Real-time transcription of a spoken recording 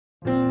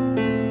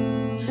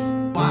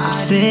I'm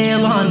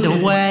still on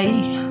the way.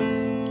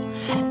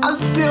 I'm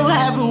still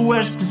having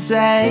words to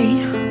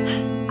say.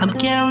 I'm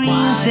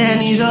carrying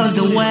sandies all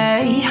the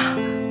way.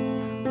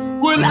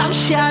 Well, I'm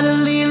shouting a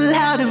little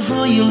louder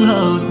for you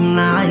love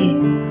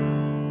tonight.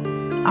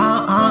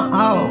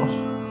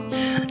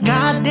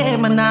 God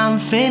damn it, I'm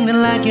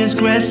feeling like it's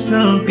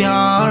crystal pure.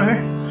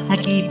 I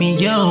keep me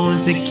you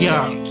secure.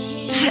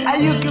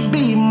 And you can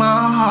be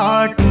my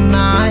heart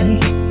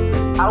tonight.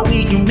 How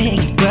we can make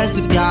it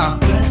crystal pure.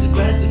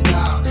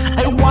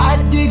 And why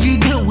did you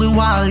do it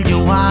while you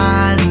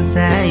wasn't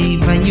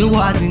safe and you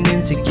wasn't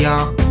insecure?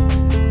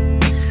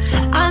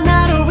 And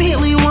I don't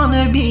really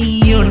wanna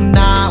be you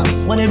now.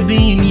 Wanna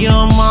be in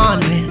your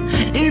morning.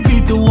 If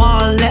you do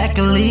all like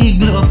a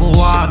league global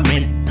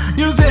warming.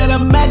 You said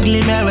I'm ugly,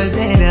 never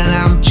say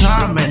that I'm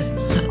charming.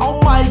 Oh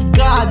my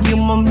God, you're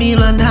my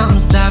meal and I'm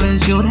starving.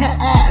 Should have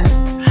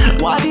asked,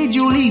 why did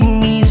you leave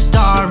me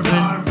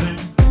starving?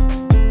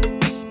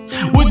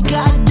 Well,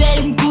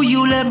 goddamn, could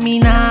you let me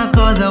know?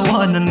 Cause I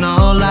wanna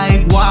know,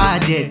 like, why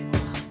did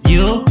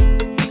you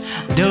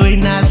do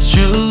it? That's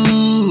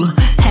true.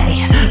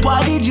 Hey,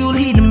 why did you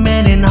leave the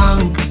man in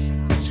hunger?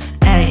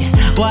 Hey,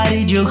 why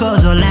did you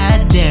cause all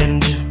that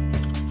danger?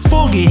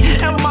 Foggy,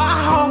 and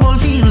my home will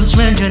feel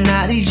stranger.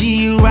 Now that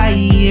you right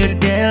here,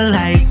 they're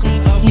like,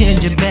 yeah,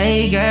 your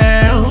baby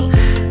girl.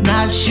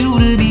 Not you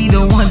to be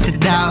the one to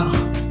doubt.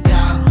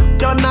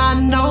 Don't I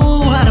know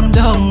what I'm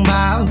talking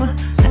about?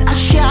 I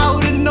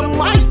shout in the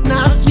mic,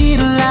 not speak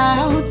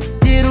loud.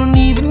 They don't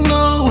even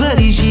know what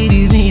this shit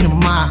is in the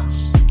mouth.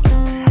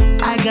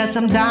 I got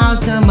some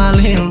doubts in my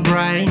little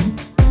brain.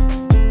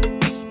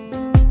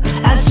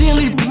 A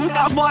silly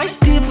voice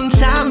deep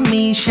inside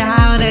me,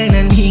 shouting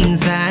and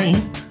insane.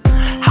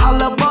 All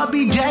about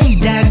BJ,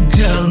 that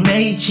girl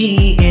made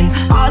cheating.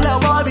 All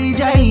about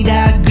BJ,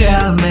 that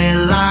girl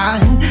made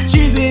lying. She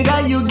said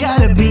that you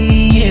gotta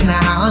be in the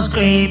house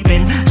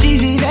creeping. She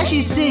said that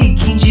she's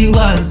sick and she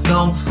was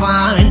so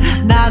fine.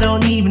 And I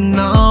don't even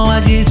know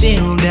what you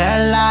think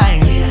they're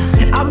lying.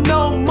 I'm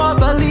no more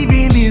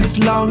believing this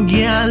long,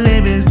 yeah,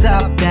 living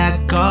stuff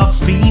that call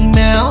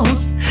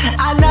females.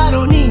 And I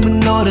don't even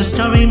know the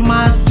story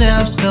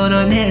myself, so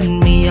don't hit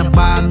me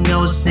about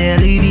no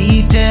silly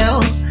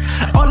details.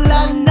 All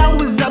I know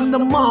is I'm the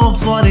mom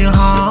for the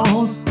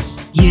house.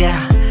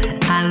 Yeah,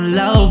 and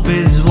love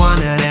is one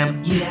of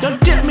them. Don't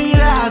tell me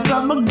that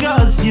I'm a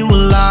girl you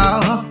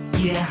love.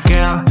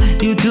 Girl,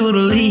 you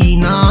totally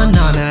know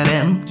none of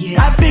them.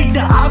 I pick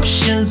the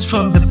options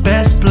from the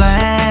best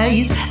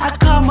place. I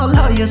call my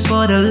lawyers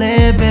for the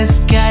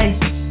latest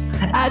case.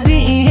 I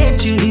didn't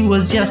hit you, it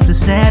was just a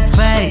sad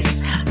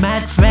face,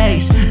 mad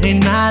face,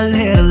 and I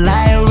let a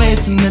light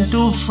racing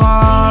too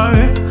far.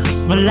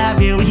 My life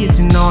is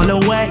racing all the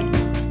way.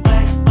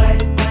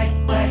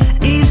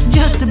 It's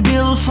just a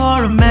bill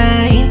for a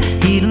man.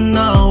 He don't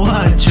know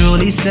what to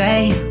truly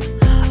say.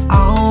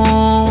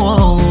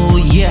 Oh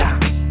yeah,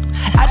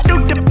 I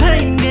do the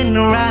pain in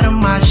the right of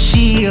my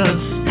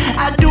shields.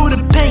 I do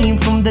the pain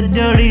from the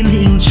dirty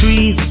little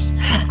trees.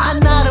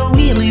 And I don't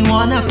really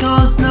wanna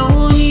cause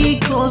no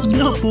heat, cause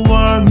global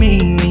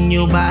warming in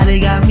your body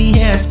got me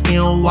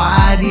asking,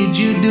 why did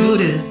you do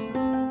this?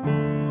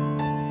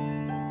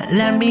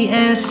 Let me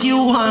ask you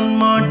one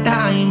more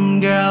time,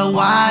 girl,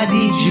 why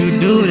did you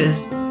do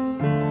this?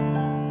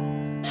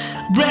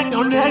 Break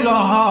on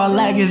alcohol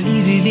like it's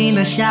easy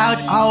then to shout,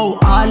 oh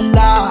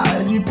Allah,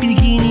 you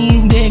picking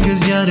in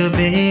niggas, you're the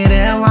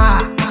better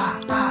one.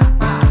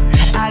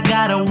 I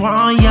gotta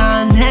warn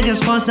y'all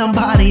niggas for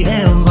somebody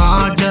else,